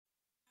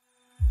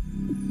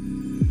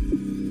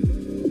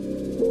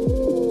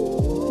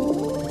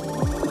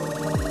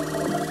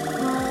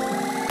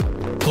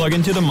Plug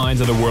into the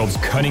minds of the world's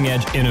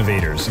cutting-edge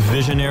innovators,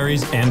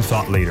 visionaries, and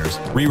thought leaders,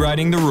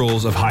 rewriting the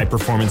rules of high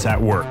performance at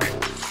work.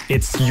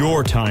 It's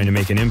your time to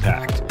make an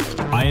impact.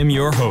 I am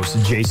your host,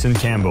 Jason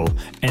Campbell,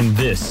 and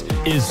this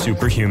is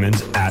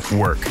Superhumans at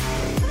Work,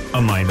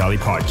 a Mindvalley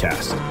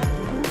podcast.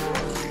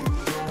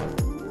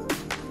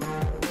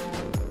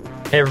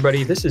 Hey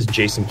everybody, this is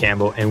Jason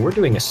Campbell, and we're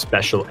doing a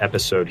special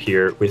episode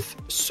here with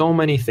so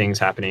many things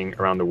happening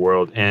around the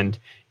world, and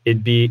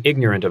it'd be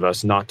ignorant of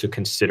us not to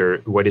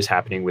consider what is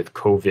happening with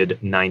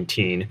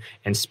COVID-19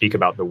 and speak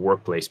about the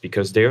workplace,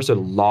 because there's a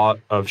lot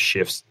of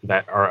shifts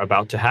that are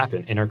about to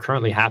happen and are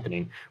currently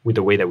happening with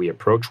the way that we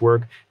approach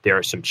work. There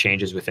are some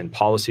changes within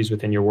policies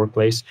within your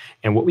workplace.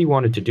 And what we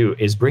wanted to do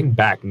is bring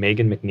back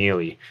Megan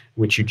McNealy,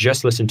 which you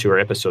just listened to her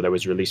episode that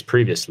was released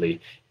previously.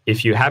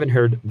 If you haven't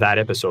heard that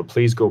episode,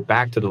 please go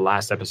back to the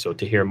last episode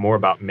to hear more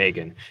about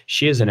Megan.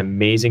 She is an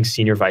amazing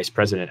senior vice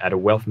president at a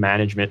wealth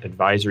management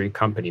advisory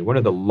company, one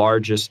of the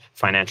largest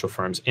financial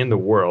firms in the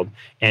world.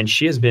 And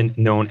she has been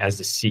known as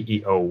the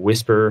CEO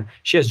Whisperer.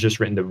 She has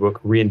just written the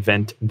book,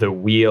 Reinvent the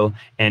Wheel.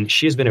 And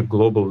she has been a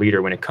global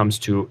leader when it comes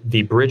to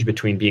the bridge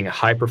between being a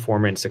high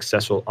performer and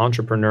successful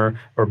entrepreneur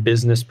or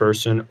business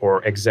person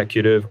or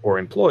executive or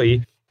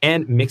employee,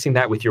 and mixing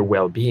that with your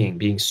well-being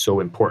being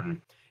so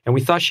important. And we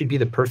thought she'd be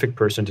the perfect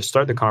person to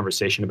start the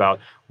conversation about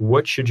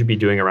what should you be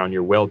doing around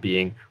your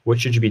well-being,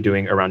 what should you be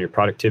doing around your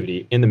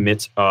productivity in the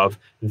midst of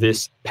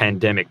this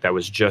pandemic that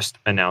was just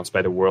announced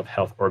by the World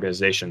Health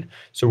Organization.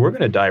 So we're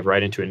going to dive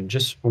right into it and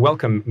just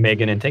welcome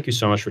Megan, and thank you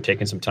so much for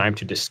taking some time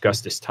to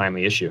discuss this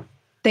timely issue.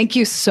 Thank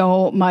you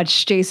so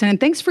much, Jason. And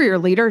thanks for your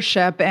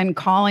leadership and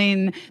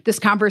calling this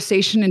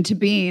conversation into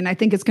being. I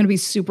think it's going to be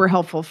super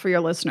helpful for your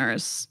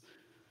listeners.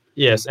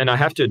 Yes, and I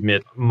have to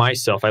admit,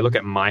 myself, I look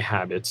at my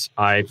habits.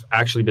 I've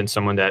actually been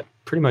someone that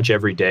pretty much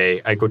every day,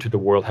 I go to the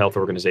World Health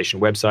Organization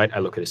website, I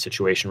look at a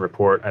situation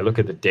report, I look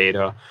at the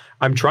data.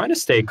 I'm trying to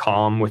stay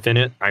calm within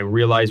it. I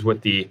realize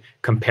what the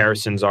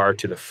comparisons are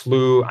to the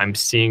flu. I'm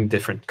seeing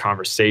different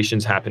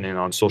conversations happening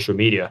on social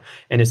media.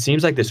 And it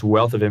seems like this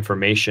wealth of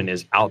information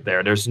is out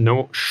there. There's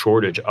no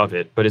shortage of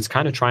it, but it's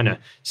kind of trying to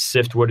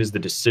sift what is the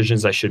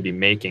decisions I should be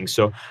making.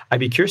 So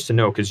I'd be curious to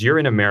know, because you're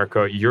in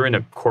America, you're in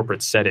a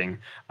corporate setting.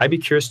 I'd be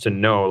curious to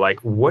know, like,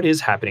 what is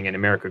happening in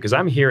America? Because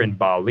I'm here in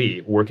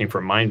Bali working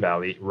for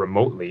Mindvalley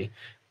remotely.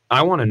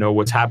 I want to know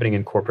what's happening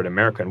in corporate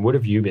America, and what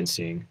have you been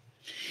seeing?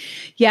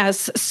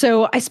 Yes.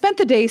 So I spent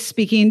the day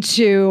speaking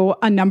to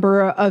a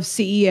number of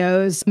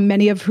CEOs,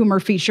 many of whom are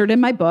featured in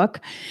my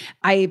book.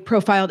 I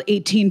profiled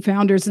 18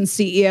 founders and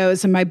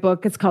CEOs in my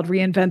book. It's called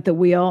Reinvent the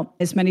Wheel,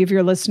 as many of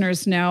your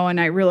listeners know. And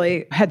I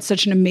really had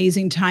such an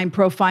amazing time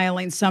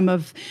profiling some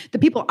of the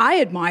people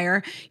I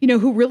admire,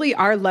 who really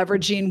are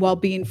leveraging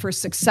well-being for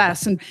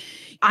success. And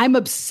I'm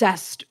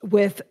obsessed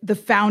with the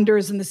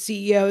founders and the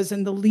CEOs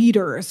and the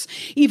leaders.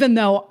 Even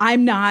though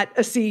I'm not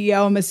a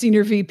CEO, I'm a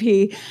senior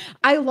VP,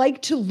 I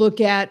like to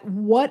look at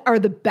what are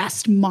the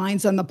best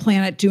minds on the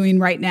planet doing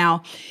right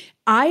now.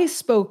 I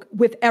spoke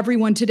with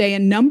everyone today,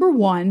 and number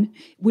one,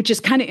 which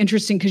is kind of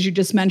interesting because you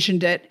just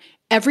mentioned it,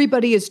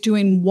 everybody is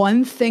doing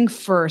one thing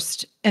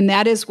first, and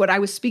that is what I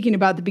was speaking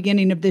about at the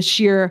beginning of this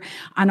year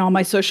on all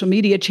my social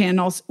media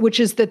channels, which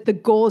is that the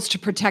goal is to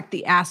protect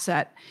the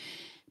asset.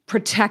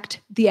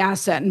 Protect the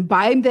asset. And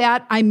by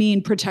that, I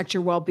mean protect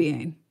your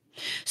well-being.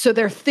 So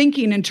they're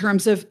thinking in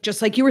terms of,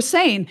 just like you were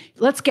saying,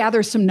 let's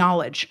gather some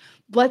knowledge.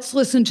 Let's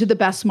listen to the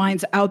best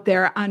minds out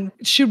there on,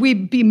 should we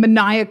be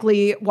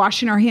maniacally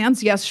washing our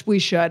hands? Yes, we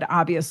should,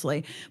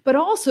 obviously. But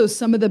also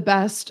some of the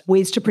best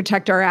ways to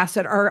protect our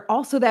asset are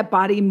also that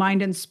body,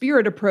 mind, and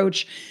spirit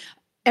approach.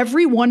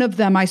 Every one of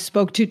them I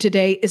spoke to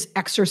today is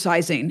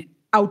exercising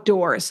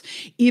outdoors.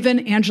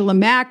 Even Angela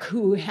Mack,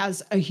 who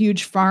has a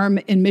huge farm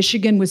in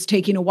Michigan, was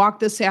taking a walk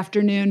this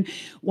afternoon.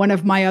 One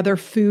of my other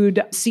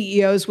food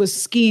CEOs was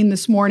skiing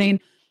this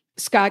morning.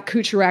 Scott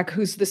Kucherek,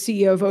 who's the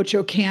CEO of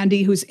Ocho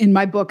Candy, who's in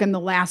my book in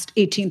the last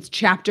 18th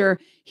chapter,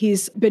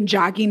 he's been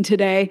jogging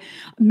today.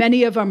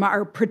 Many of them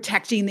are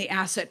protecting the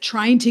asset,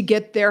 trying to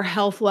get their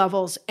health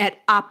levels at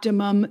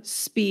optimum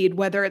speed,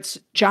 whether it's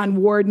John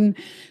Warden,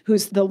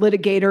 who's the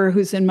litigator,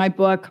 who's in my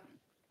book.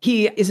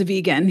 He is a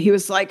vegan. He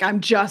was like, I'm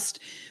just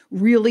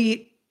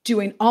really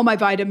doing all my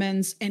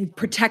vitamins and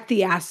protect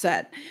the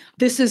asset.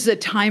 This is a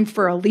time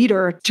for a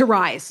leader to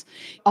rise.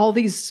 All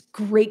these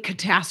great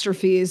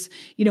catastrophes,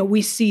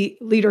 we see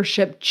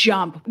leadership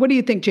jump. What do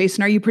you think,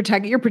 Jason? You're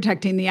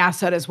protecting the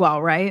asset as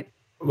well, right?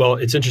 Well,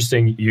 it's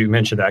interesting you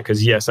mentioned that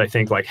because, yes, I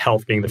think like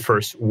health being the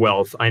first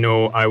wealth. I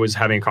know I was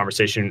having a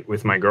conversation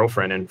with my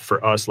girlfriend, and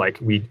for us, like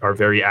we are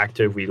very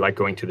active. We like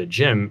going to the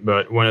gym,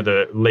 but one of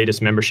the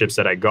latest memberships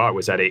that I got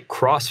was at a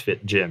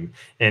CrossFit gym.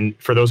 And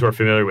for those who are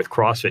familiar with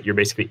CrossFit, you're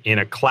basically in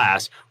a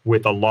class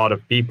with a lot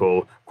of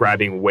people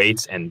grabbing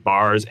weights and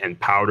bars and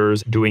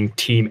powders, doing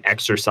team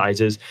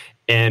exercises.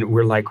 And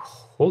we're like,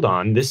 hold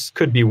on, this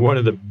could be one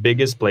of the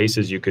biggest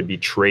places you could be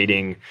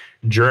trading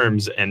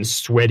germs and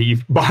sweaty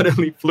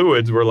bodily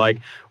fluids. We're like,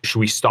 should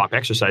we stop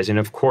exercising?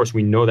 And of course,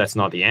 we know that's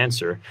not the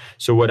answer.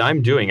 So what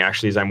I'm doing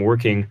actually is I'm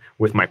working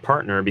with my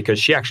partner because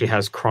she actually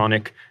has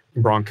chronic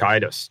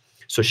bronchitis.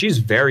 So she's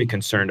very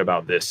concerned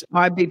about this.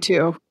 I'd be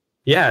too.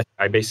 Yeah,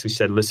 I basically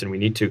said, listen, we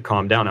need to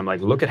calm down. I'm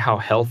like, look at how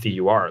healthy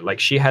you are. Like,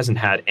 she hasn't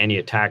had any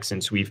attacks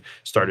since we've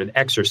started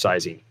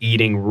exercising,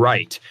 eating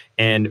right.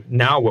 And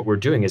now what we're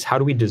doing is, how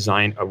do we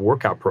design a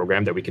workout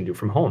program that we can do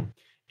from home?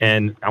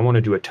 And I want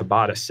to do a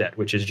Tabata set,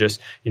 which is just,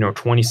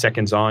 20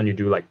 seconds on, you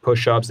do like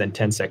push-ups, then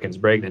 10 seconds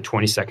break, then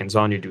 20 seconds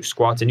on, you do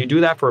squats, and you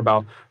do that for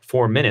about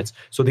 4 minutes.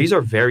 So these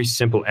are very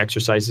simple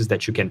exercises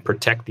that you can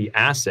protect the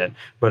asset,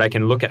 but I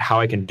can look at how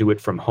I can do it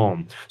from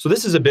home. So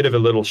this is a bit of a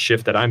little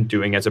shift that I'm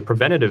doing as a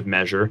preventative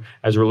measure,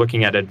 as we're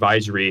looking at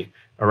advisory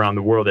around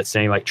the world that's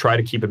saying, like, try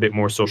to keep a bit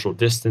more social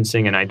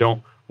distancing. And I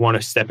don't want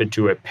to step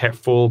into a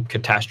full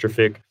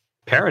catastrophic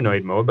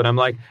paranoid mode, but I'm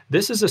like,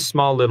 this is a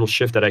small little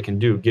shift that I can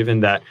do,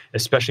 given that,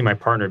 especially my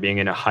partner being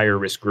in a higher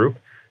risk group.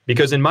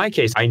 Because in my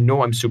case, I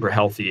know I'm super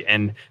healthy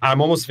and I'm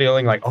almost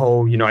feeling like,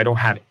 I don't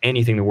have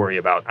anything to worry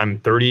about. I'm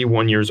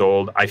 31 years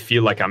old. I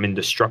feel like I'm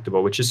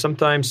indestructible, which is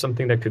sometimes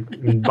something that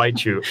could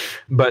bite you.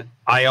 But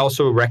I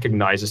also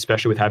recognize,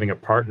 especially with having a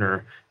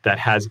partner that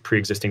has a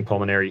pre-existing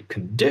pulmonary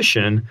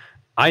condition,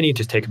 I need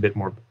to take a bit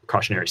more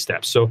cautionary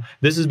steps. So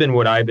this has been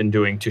what I've been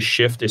doing to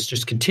shift, is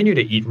just continue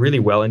to eat really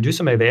well and do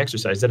some of the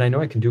exercise that I know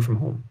I can do from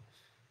home.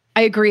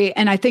 I agree.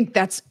 And I think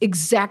that's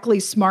exactly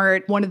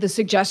smart. One of the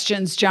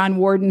suggestions John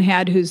Warden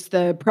had, who's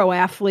the pro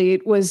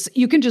athlete, was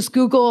you can just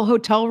Google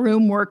hotel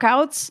room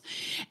workouts.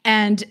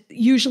 And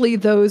usually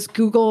those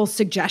Google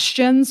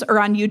suggestions are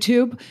on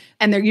YouTube.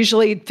 And they're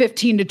usually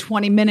 15 to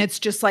 20 minutes,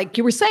 just like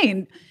you were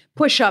saying.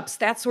 Push-ups,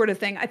 that sort of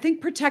thing. I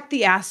think protect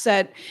the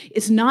asset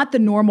is not the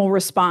normal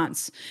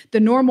response.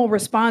 The normal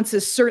response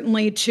is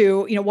certainly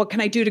to, what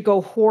can I do to go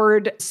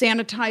hoard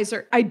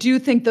sanitizer? I do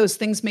think those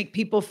things make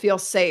people feel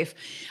safe.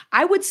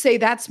 I would say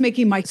that's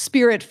making my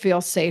spirit feel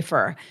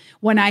safer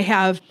when I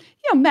have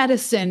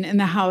medicine in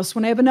the house,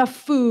 when I have enough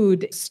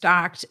food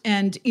stocked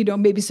and,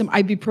 maybe some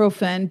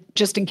ibuprofen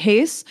just in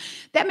case.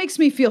 That makes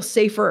me feel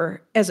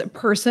safer as a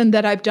person,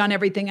 that I've done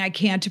everything I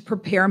can to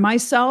prepare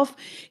myself,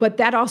 but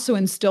that also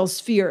instills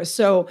fear.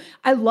 So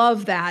I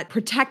love that.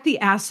 Protect the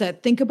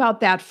asset. Think about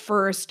that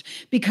first,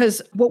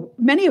 because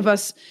many of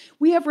us,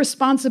 we have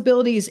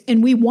responsibilities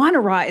and we want to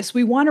rise.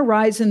 We want to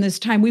rise in this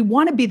time. We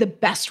want to be the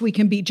best we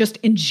can be just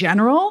in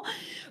general.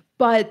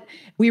 But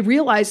we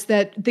realize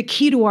that the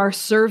key to our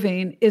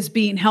serving is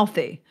being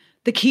healthy.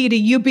 The key to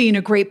you being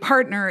a great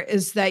partner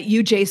is that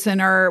you,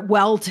 Jason, are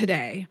well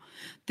today.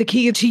 The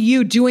key to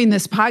you doing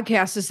this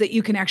podcast is that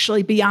you can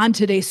actually be on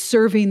today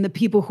serving the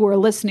people who are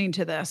listening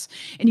to this.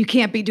 And you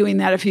can't be doing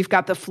that if you've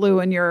got the flu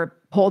and you're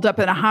holed up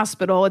in a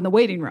hospital in the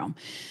waiting room.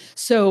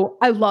 So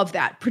I love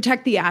that.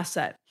 Protect the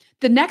asset.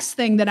 The next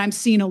thing that I'm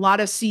seeing a lot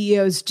of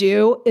CEOs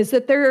do is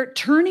that they're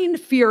turning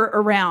fear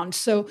around.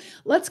 So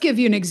let's give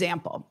you an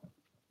example.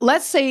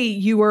 Let's say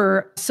you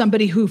were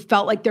somebody who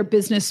felt like their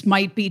business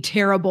might be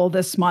terrible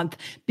this month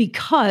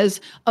because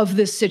of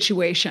this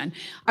situation.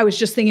 I was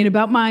just thinking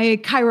about my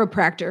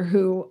chiropractor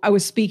who I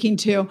was speaking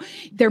to.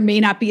 There may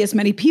not be as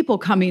many people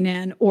coming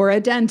in, or a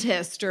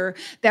dentist, or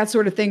that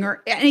sort of thing,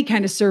 or any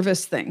kind of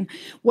service thing.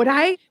 What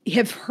I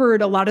have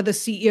heard a lot of the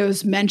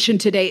CEOs mention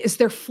today is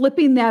they're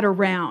flipping that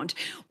around.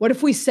 What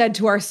if we said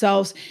to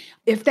ourselves,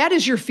 if that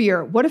is your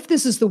fear, what if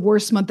this is the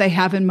worst month I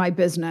have in my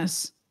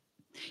business?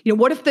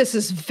 What if this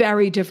is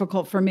very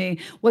difficult for me?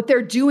 What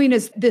they're doing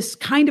is, this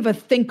kind of a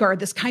thinker,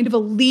 this kind of a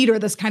leader,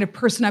 this kind of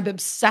person I'm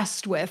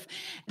obsessed with,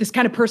 this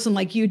kind of person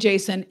like you,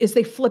 Jason, is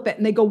they flip it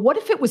and they go, what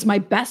if it was my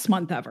best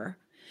month ever?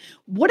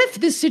 What if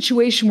this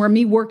situation where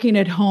me working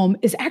at home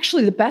is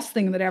actually the best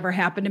thing that ever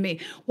happened to me?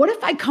 What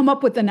if I come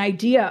up with an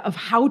idea of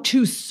how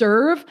to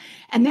serve?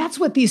 And that's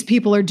what these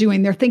people are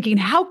doing. They're thinking,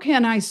 how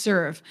can I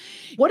serve?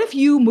 What if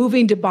you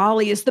moving to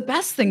Bali is the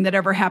best thing that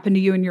ever happened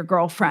to you and your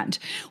girlfriend?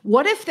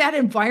 What if that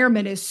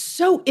environment is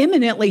so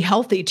imminently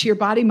healthy to your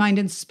body, mind,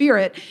 and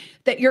spirit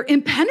that you're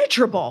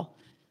impenetrable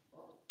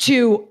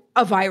to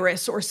a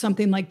virus or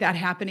something like that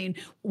happening?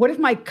 What if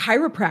my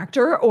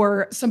chiropractor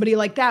or somebody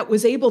like that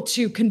was able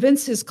to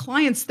convince his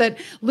clients that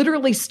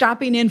literally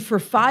stopping in for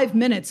 5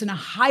 minutes in a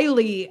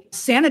highly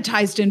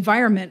sanitized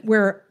environment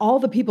where all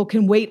the people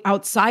can wait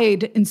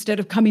outside instead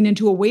of coming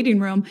into a waiting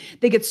room,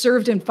 they get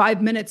served in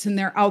 5 minutes and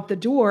they're out the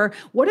door?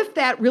 What if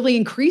that really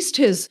increased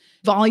his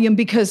volume,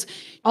 because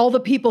all the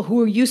people who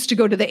are used to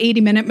go to the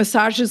 80-minute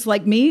massages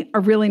like me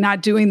are really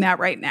not doing that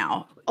right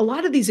now? A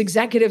lot of these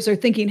executives are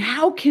thinking,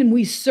 how can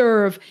we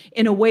serve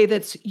in a way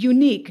that's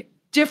unique,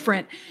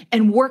 different,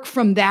 and work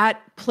from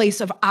that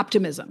place of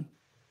optimism?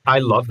 I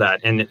love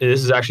that. And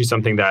this is actually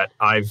something that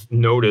I've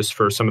noticed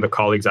for some of the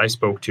colleagues I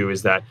spoke to,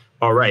 is that,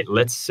 all right,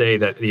 let's say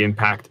that the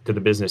impact to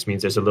the business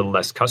means there's a little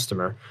less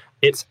customer.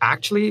 It's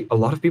actually, a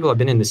lot of people have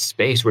been in this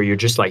space where you're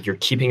just like, you're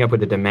keeping up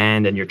with the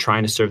demand and you're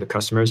trying to serve the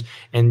customers.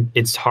 And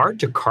it's hard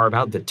to carve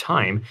out the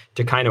time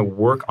to kind of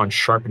work on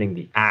sharpening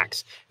the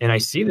axe. And I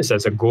see this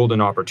as a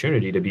golden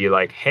opportunity to be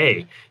like,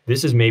 hey,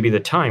 this is maybe the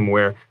time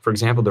where, for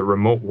example, the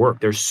remote work,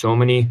 there's so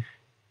many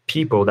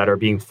people that are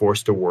being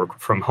forced to work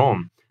from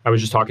home. I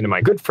was just talking to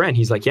my good friend.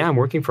 He's like, yeah, I'm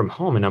working from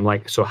home. And I'm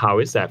like, so how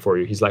is that for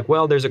you? He's like,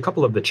 well, there's a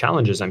couple of the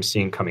challenges I'm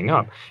seeing coming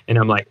up. And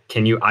I'm like,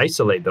 can you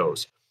isolate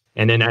those?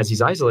 And then as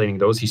he's isolating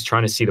those, he's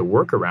trying to see the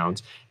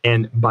workarounds.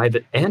 And by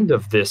the end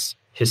of this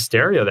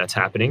hysteria that's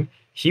happening,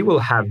 he will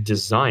have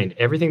designed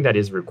everything that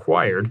is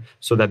required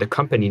so that the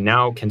company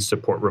now can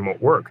support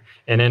remote work.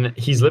 And then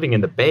he's living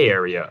in the Bay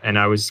Area. And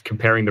I was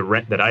comparing the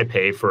rent that I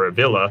pay for a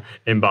villa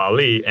in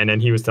Bali. And then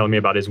he was telling me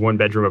about his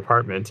 1-bedroom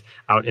apartment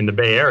out in the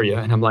Bay Area.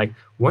 And I'm like,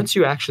 once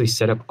you actually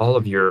set up all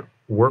of your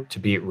work to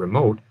be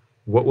remote,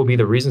 what will be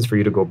the reasons for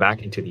you to go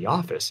back into the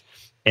office?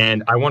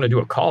 And I want to do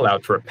a call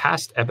out for a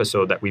past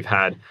episode that we've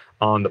had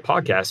on the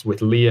podcast with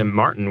Liam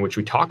Martin, which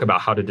we talk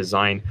about how to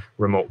design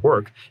remote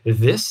work.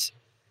 This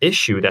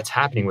issue that's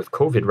happening with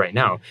COVID right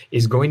now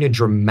is going to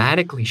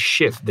dramatically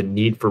shift the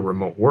need for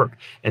remote work.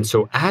 And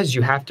so as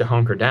you have to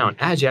hunker down,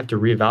 as you have to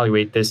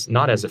reevaluate this,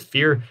 not as a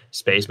fear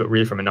space, but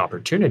really from an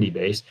opportunity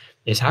base,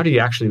 is how do you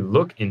actually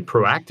look and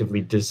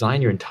proactively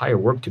design your entire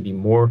work to be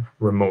more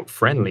remote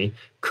friendly?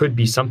 Could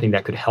be something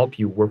that could help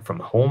you work from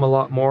home a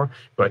lot more.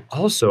 But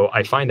also,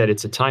 I find that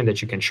it's a time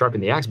that you can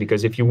sharpen the axe,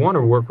 because if you want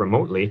to work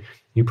remotely,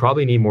 you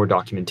probably need more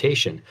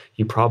documentation.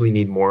 You probably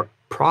need more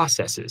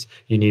processes.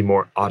 You need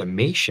more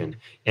automation.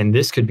 And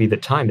this could be the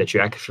time that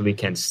you actually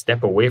can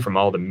step away from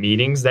all the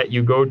meetings that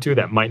you go to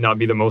that might not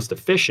be the most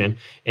efficient,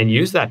 and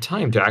use that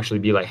time to actually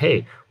be like,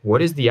 hey,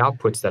 what is the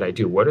outputs that I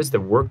do? What is the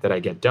work that I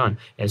get done?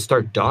 And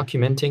start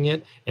documenting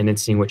it, and then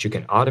seeing what you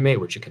can automate,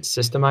 what you can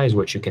systemize,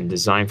 what you can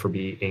design for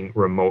being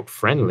remote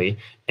friendly.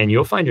 And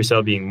you'll find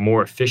yourself being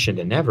more efficient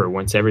than ever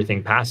once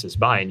everything passes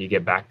by and you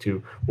get back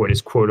to what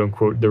is quote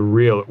unquote the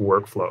real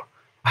workflow.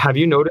 Have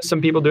you noticed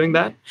some people doing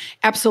that?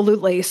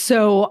 Absolutely.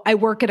 So I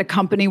work at a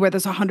company where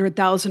there's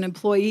 100,000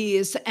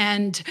 employees,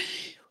 and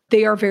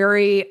they are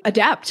very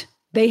adept.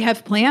 They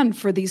have planned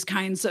for these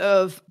kinds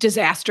of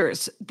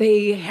disasters.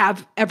 They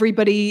have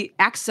everybody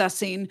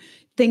accessing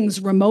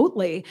things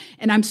remotely.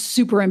 And I'm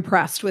super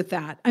impressed with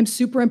that. I'm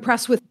super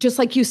impressed with, just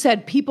like you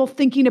said, people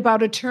thinking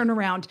about a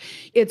turnaround.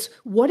 It's,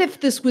 what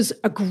if this was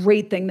a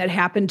great thing that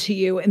happened to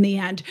you in the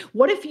end?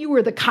 What if you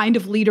were the kind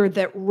of leader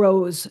that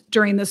rose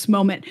during this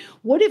moment?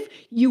 What if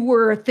you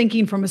were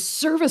thinking from a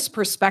service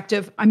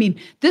perspective? I mean,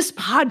 this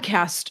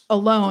podcast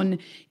alone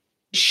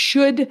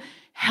should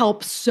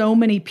help so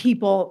many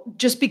people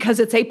just because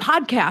it's a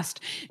podcast.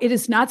 It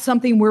is not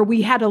something where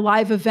we had a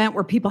live event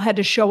where people had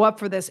to show up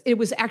for this. It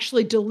was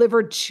actually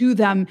delivered to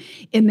them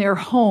in their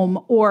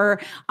home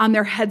or on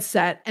their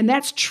headset. And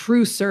that's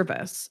true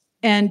service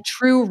and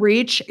true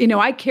reach. You know,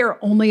 I care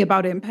only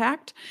about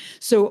impact.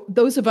 So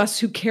those of us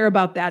who care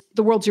about that,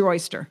 the world's your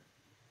oyster.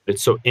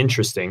 It's so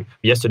interesting.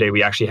 Yesterday,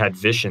 we actually had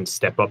Vishen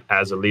step up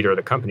as a leader of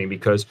the company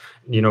because,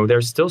 you know,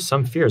 there's still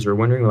some fears. We're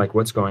wondering like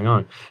what's going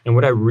on. And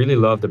what I really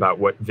loved about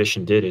what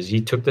Vishen did is he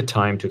took the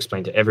time to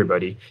explain to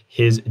everybody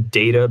his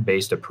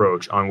data-based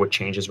approach on what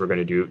changes we're going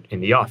to do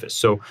in the office.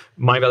 So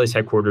Mindvalley's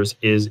headquarters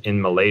is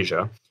in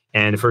Malaysia.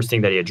 And the first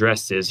thing that he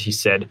addressed is he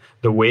said,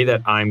 the way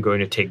that I'm going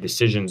to take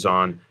decisions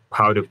on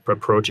how to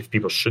approach if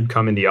people should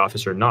come in the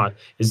office or not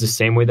is the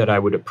same way that I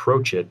would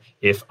approach it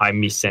if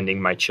I'm me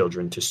sending my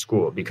children to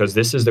school, because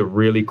this is the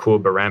really cool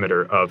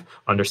barometer of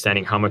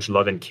understanding how much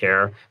love and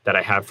care that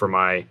I have for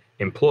my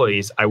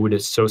employees. I would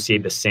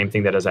associate the same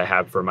thing that as I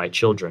have for my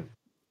children.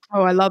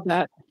 Oh, I love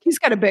that. He's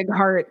got a big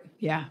heart.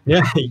 Yeah.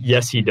 Yeah.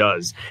 Yes, he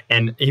does.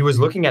 And he was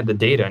looking at the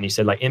data and he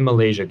said, like in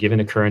Malaysia, given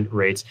the current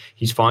rates,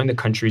 he's following the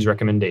country's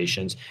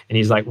recommendations. And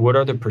he's like, what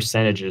are the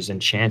percentages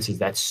and chances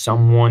that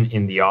someone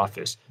in the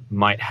office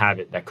might have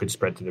it that could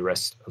spread to the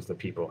rest of the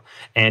people?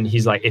 And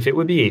he's like, if it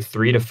would be a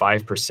 3 to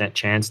 5%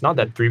 chance, not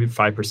that 3 to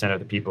 5% of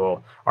the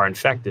people are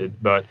infected,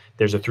 but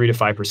there's a 3 to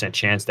 5%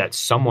 chance that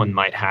someone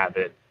might have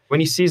it. When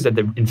he sees that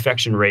the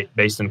infection rate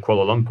based in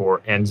Kuala Lumpur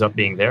ends up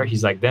being there,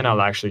 he's like, then I'll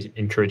actually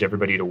encourage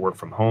everybody to work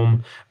from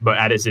home. But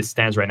as it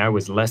stands right now, it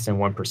was less than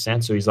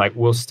 1%. So he's like,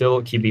 we'll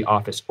still keep the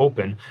office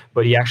open.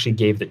 But he actually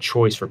gave the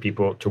choice for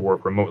people to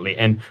work remotely.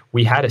 And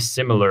we had a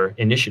similar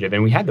initiative,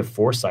 and we had the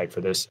foresight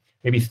for this.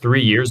 Maybe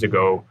 3 years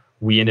ago,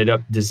 we ended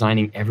up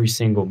designing every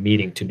single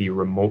meeting to be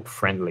remote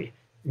friendly.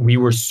 We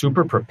were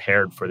super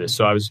prepared for this.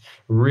 So I was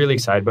really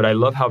excited. But I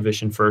love how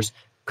Vishen first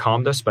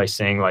calmed us by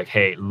saying like,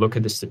 hey, look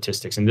at the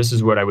statistics. And this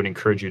is what I would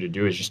encourage you to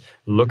do, is just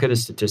look at the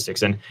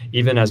statistics. And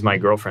even as my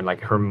girlfriend,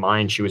 like her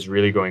mind, she was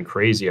really going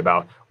crazy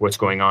about what's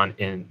going on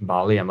in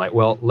Bali. I'm like,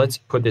 well, let's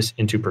put this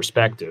into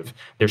perspective.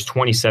 There's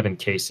 27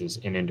 cases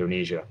in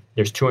Indonesia.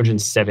 There's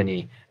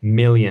 270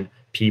 million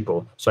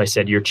people. So I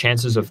said, your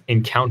chances of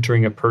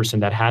encountering a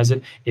person that has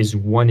it is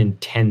 1 in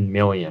 10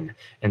 million.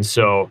 And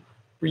so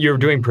you're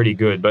doing pretty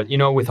good. But, you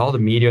know, with all the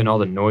media and all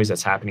the noise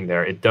that's happening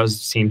there, it does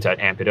seem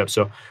to amp it up.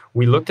 So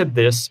we looked at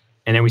this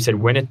And then we said,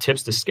 when it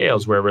tips the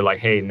scales where we're like,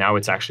 hey, now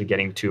it's actually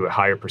getting to a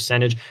higher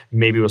percentage,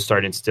 maybe we'll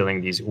start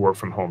instilling these work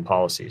from home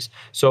policies.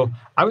 So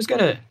I was going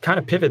to kind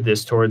of pivot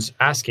this towards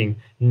asking,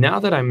 now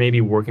that I'm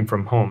maybe working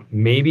from home,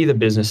 maybe the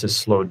business is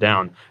slowed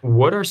down.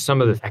 What are some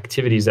of the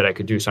activities that I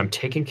could do? So I'm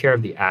taking care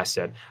of the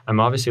asset.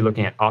 I'm obviously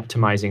looking at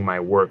optimizing my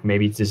work,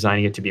 maybe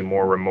designing it to be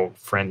more remote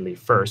friendly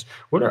first.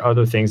 What are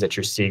other things that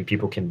you're seeing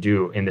people can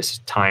do in this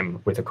time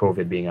with the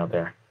COVID being out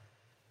there?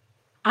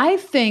 I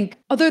think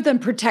other than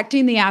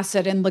protecting the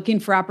asset and looking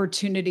for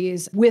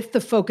opportunities with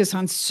the focus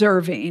on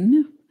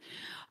serving,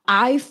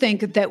 I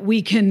think that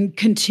we can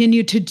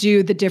continue to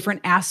do the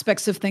different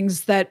aspects of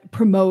things that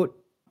promote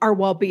our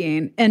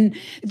well-being. And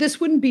this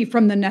wouldn't be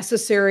from the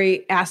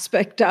necessary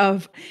aspect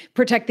of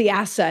protect the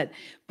asset,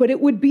 but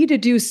it would be to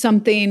do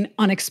something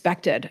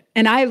unexpected.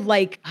 And I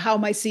like how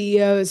my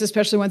CEOs,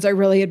 especially ones I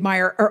really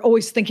admire, are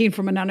always thinking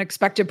from an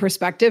unexpected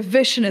perspective.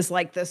 Vision is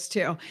like this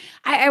too.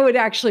 I would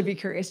actually be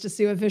curious to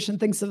see what Vision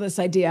thinks of this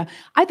idea.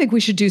 I think we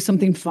should do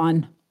something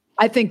fun.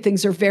 I think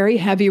things are very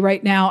heavy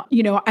right now.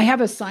 I have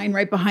a sign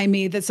right behind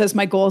me that says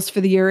my goals for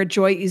the year are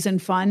joy, ease,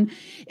 and fun.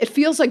 It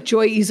feels like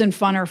joy, ease, and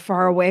fun are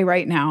far away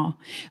right now.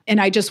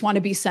 And I just want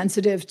to be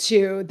sensitive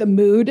to the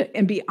mood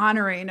and be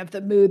honoring of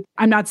the mood.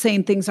 I'm not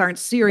saying things aren't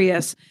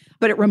serious,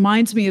 but it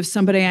reminds me of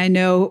somebody I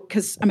know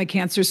because I'm a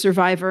cancer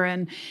survivor.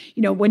 And,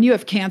 when you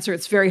have cancer,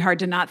 it's very hard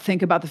to not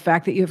think about the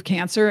fact that you have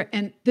cancer.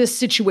 And this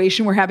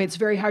situation we're having, it's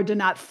very hard to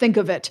not think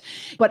of it.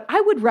 But I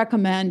would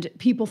recommend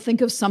people think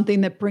of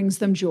something that brings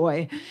them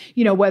joy,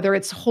 whether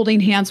it's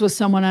holding hands with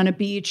someone on a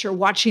beach or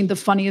watching the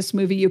funniest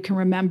movie you can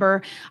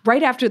remember.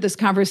 Right after this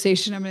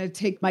conversation, I'm going to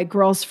take my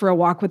girls for a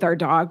walk with our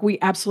dog. We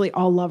absolutely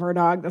all love our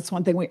dog. That's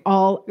one thing we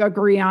all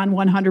agree on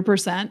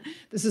 100%.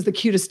 This is the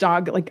cutest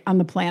dog on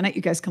the planet.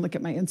 You guys can look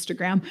at my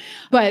Instagram.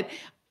 But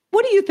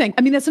what do you think?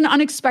 I mean, that's an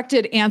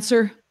unexpected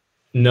answer.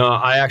 No,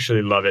 I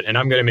actually love it. And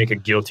I'm going to make a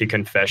guilty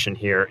confession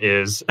here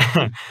is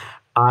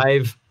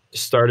I've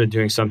started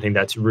doing something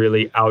that's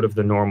really out of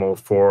the normal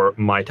for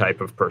my type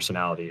of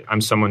personality.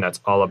 I'm someone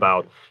that's all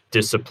about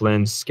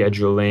discipline,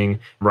 scheduling.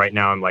 Right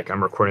now,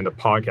 I'm recording the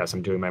podcast.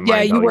 I'm doing my mind.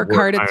 Yeah, you work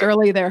hard. It's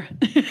early there.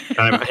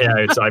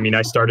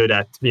 I started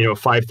at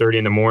 5:30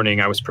 in the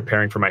morning. I was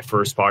preparing for my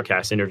first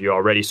podcast interview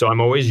already. So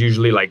I'm always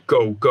usually like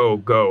go, go,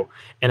 go.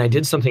 And I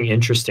did something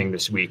interesting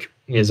this week.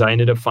 Is I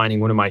ended up finding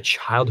one of my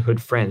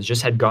childhood friends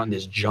just had gotten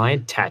this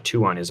giant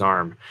tattoo on his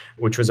arm,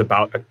 which was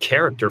about a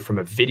character from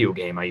a video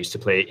game I used to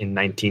play in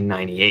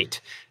 1998.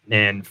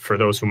 And for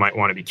those who might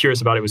want to be curious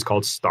about it, it was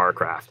called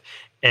StarCraft.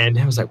 And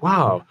I was like,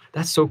 wow,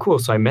 that's so cool.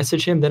 So I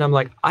messaged him. Then I'm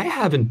like, I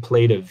haven't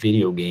played a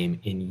video game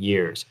in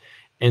years.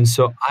 And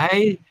so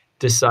I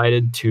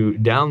decided to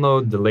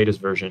download the latest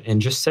version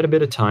and just set a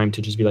bit of time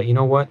to just be like, you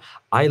know what?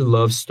 I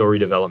love story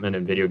development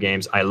in video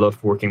games. I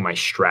love working my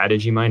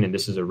strategy mind, and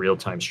this is a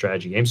real-time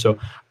strategy game. So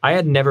I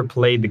had never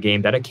played the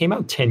game that came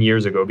out 10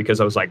 years ago because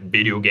I was like,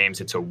 video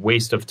games, it's a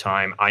waste of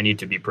time. I need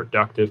to be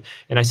productive.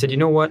 And I said, you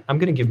know what? I'm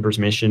going to give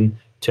permission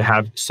to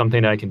have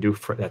something that I can do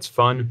that's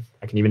fun.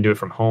 I can even do it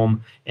from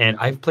home. And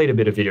I've played a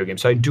bit of video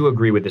games. So I do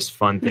agree with this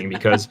fun thing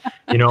because,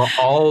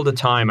 all the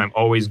time I'm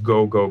always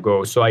go, go,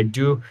 go. So I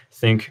do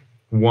think,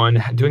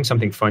 one, doing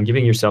something fun,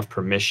 giving yourself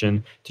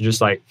permission to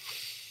just I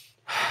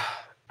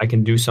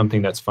can do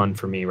something that's fun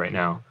for me right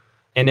now.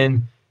 And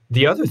then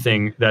the other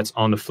thing that's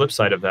on the flip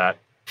side of that,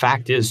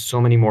 fact is so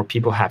many more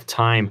people have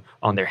time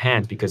on their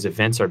hands because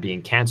events are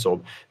being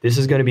canceled. This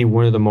is going to be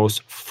one of the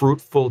most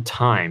fruitful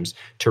times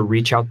to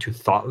reach out to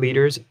thought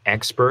leaders,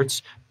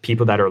 experts,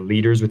 people that are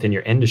leaders within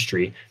your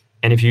industry.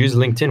 And if you use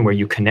LinkedIn where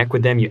you connect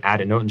with them, you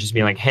add a note and just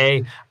be like,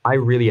 hey, I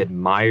really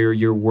admire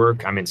your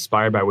work. I'm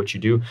inspired by what you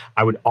do.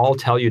 I would all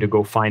tell you to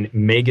go find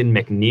Megan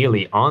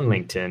McNealy on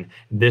LinkedIn.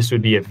 This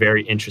would be a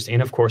very interesting,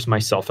 and of course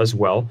myself as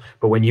well.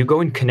 But when you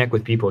go and connect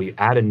with people, you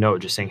add a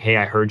note just saying, hey,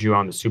 I heard you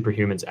on the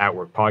Superhumans at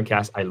Work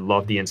podcast. I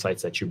love the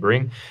insights that you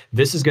bring.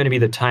 This is going to be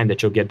the time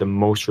that you'll get the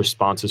most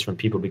responses from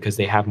people because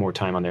they have more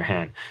time on their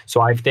hand.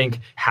 So I think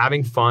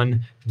having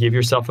fun, give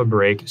yourself a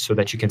break so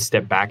that you can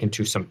step back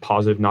into some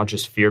positive, not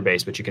just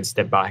fear-based, but you can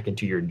step back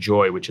into your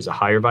joy, which is a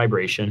higher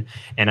vibration.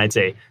 And I'd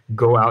say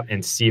go out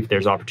and see if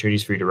there's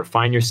opportunities for you to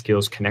refine your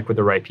skills, connect with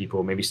the right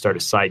people, maybe start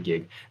a side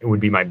gig. It would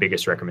be my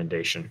biggest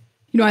recommendation.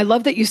 I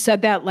love that you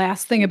said that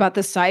last thing about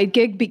the side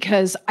gig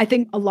because I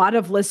think a lot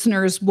of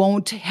listeners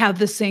won't have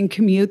the same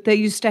commute they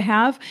used to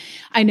have.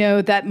 I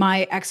know that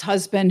my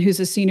ex-husband, who's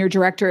a senior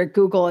director at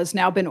Google, has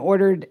now been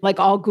ordered, like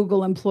all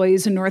Google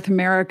employees in North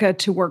America,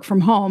 to work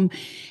from home.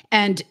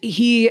 And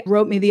he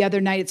wrote me the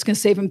other night, it's going to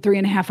save him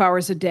 3.5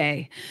 hours a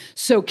day.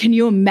 So can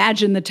you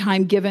imagine the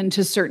time given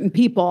to certain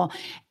people?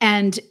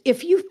 And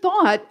if you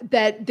thought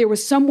that there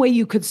was some way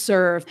you could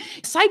serve,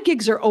 side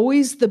gigs are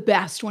always the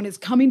best when it's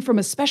coming from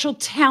a special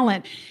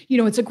talent.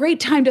 It's a great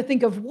time to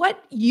think of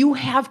what you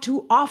have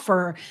to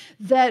offer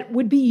that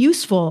would be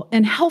useful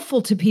and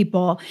helpful to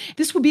people.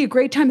 This would be a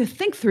great time to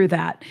think through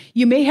that.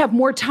 You may have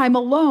more time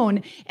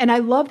alone. And I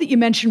love that you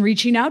mentioned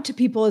reaching out to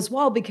people as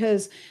well,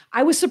 because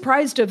I was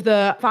surprised of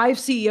the 5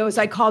 CEOs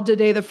I called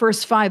today, the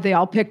first 5, they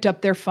all picked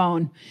up their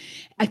phone.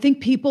 I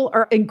think people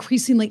are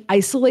increasingly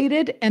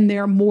isolated and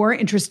they're more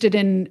interested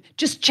in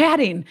just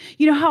chatting.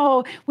 You know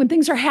how when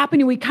things are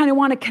happening, we kind of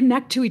want to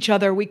connect to each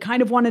other. We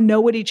kind of want to know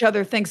what each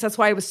other thinks. That's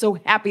why I was so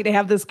happy to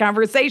have this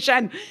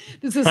conversation.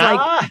 This is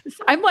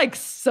I'm like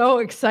so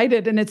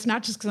excited. And it's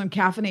not just because I'm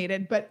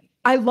caffeinated, but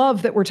I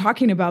love that we're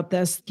talking about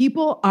this.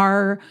 People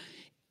are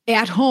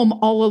at home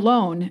all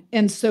alone.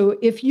 And so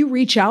if you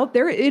reach out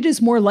there, it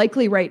is more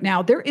likely right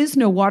now. There is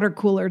no water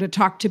cooler to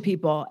talk to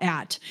people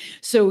at.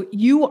 So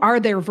you are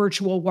their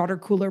virtual water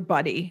cooler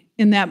buddy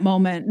in that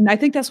moment. And I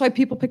think that's why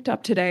people picked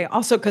up today.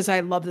 Also, because I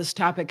love this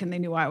topic and they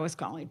knew I was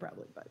calling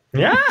probably. But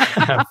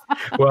yeah.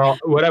 Well,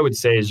 what I would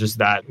say is just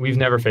that we've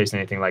never faced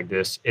anything like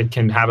this. It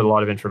can have a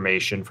lot of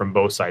information from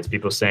both sides.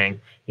 People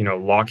saying,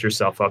 lock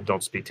yourself up,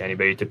 don't speak to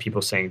anybody, to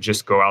people saying,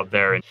 just go out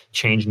there and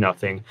change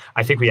nothing.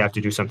 I think we have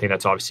to do something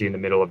that's obviously in the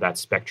middle of that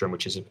spectrum,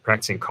 which is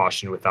practicing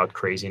caution without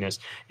craziness.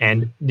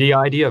 And the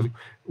idea of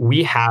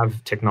we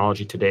have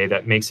technology today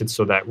that makes it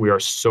so that we are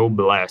so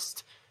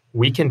blessed.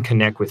 We can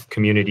connect with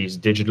communities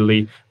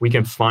digitally. We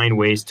can find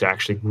ways to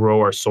actually grow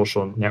our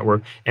social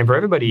network. And for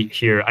everybody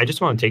here, I just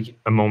want to take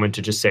a moment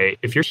to just say,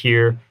 if you're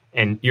here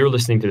and you're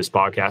listening to this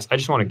podcast, I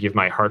just want to give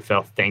my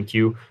heartfelt thank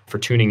you for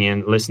tuning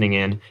in, listening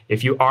in.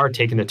 If you are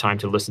taking the time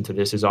to listen to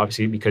this, is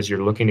obviously because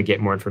you're looking to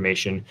get more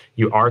information,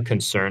 you are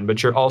concerned,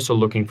 but you're also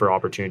looking for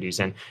opportunities.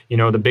 And,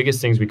 the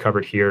biggest things we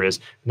covered here is,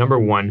 number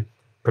one,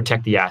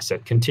 protect the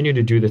asset. Continue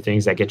to do the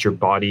things that get your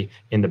body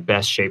in the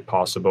best shape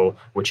possible,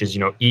 which is,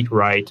 eat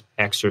right,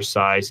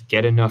 exercise,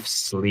 get enough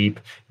sleep.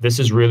 This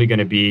is really going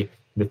to be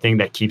the thing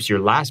that keeps your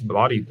last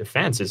body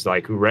defense. Is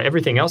like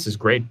everything else is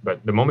great,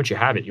 but the moment you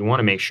have it, you want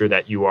to make sure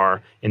that you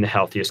are in the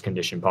healthiest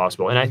condition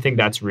possible. And I think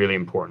that's really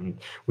important.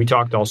 We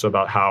talked also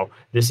about how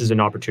this is an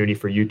opportunity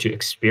for you to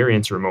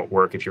experience remote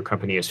work if your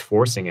company is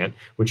forcing it,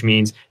 which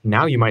means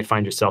now you might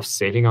find yourself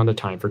saving on the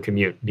time for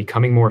commute,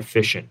 becoming more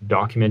efficient,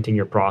 documenting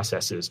your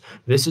processes.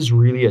 This is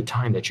really a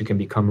time that you can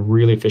become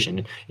really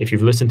efficient. If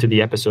you've listened to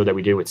the episode that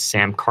we did with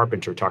Sam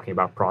Carpenter talking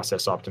about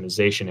process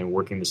optimization and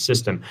working the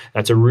system,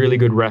 that's a really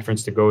good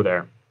reference to go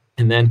there.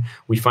 And then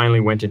we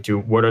finally went into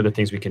what are the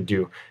things we can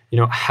do.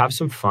 Have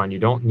some fun. You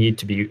don't need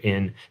to be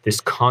in this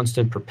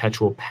constant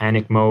perpetual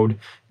panic mode.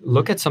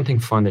 Look at something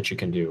fun that you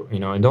can do,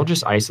 and don't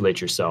just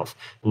isolate yourself.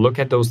 Look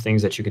at those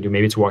things that you can do.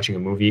 Maybe it's watching a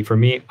movie. For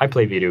me, I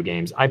play video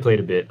games. I played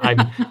a bit. I'm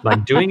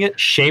like doing it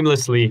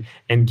shamelessly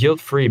and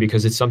guilt-free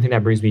because it's something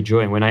that brings me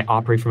joy. And when I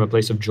operate from a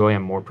place of joy,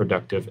 I'm more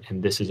productive.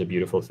 And this is a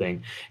beautiful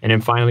thing. And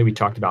then finally, we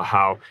talked about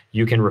how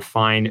you can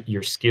refine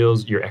your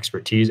skills, your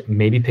expertise,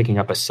 maybe picking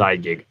up a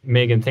side gig.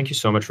 Megan, thank you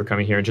so much for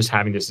coming here and just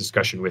having this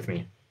discussion with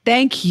me.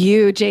 Thank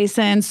you,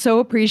 Jason. So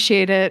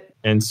appreciate it.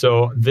 And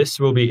so this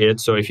will be it.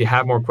 So if you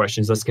have more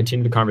questions, let's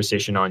continue the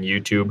conversation on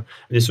YouTube.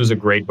 This was a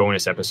great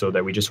bonus episode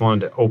that we just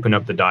wanted to open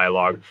up the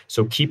dialogue.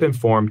 So keep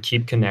informed,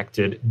 keep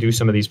connected, do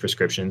some of these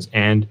prescriptions,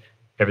 and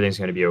everything's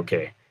going to be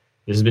okay.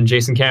 This has been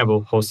Jason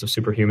Campbell, host of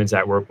Superhumans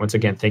at Work. Once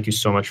again, thank you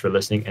so much for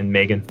listening. And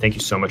Megan, thank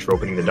you so much for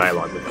opening the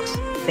dialogue with us.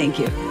 Thank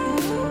you.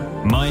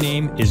 My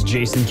name is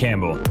Jason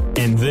Campbell,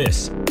 and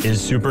this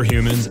is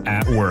Superhumans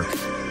at Work,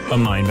 a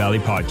Mind Valley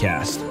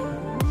podcast.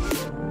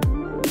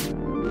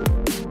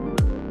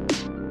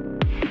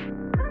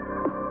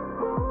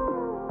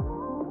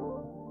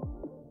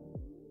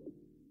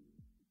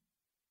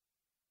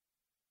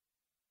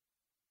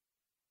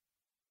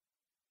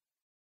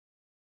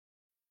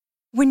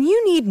 When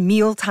you need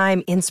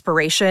mealtime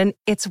inspiration,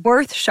 it's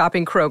worth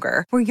shopping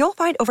Kroger, where you'll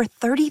find over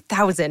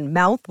 30,000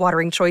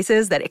 mouth-watering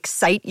choices that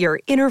excite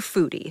your inner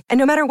foodie. And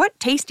no matter what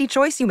tasty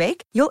choice you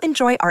make, you'll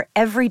enjoy our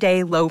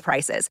everyday low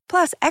prices,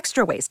 plus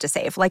extra ways to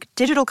save, like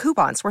digital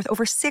coupons worth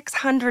over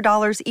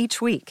 $600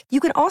 each week. You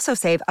can also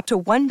save up to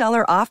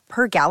 $1 off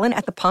per gallon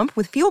at the pump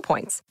with fuel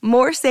points.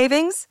 More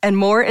savings and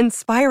more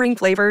inspiring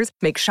flavors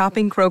make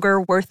shopping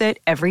Kroger worth it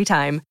every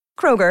time.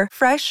 Kroger,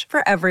 fresh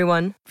for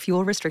everyone.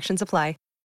 Fuel restrictions apply.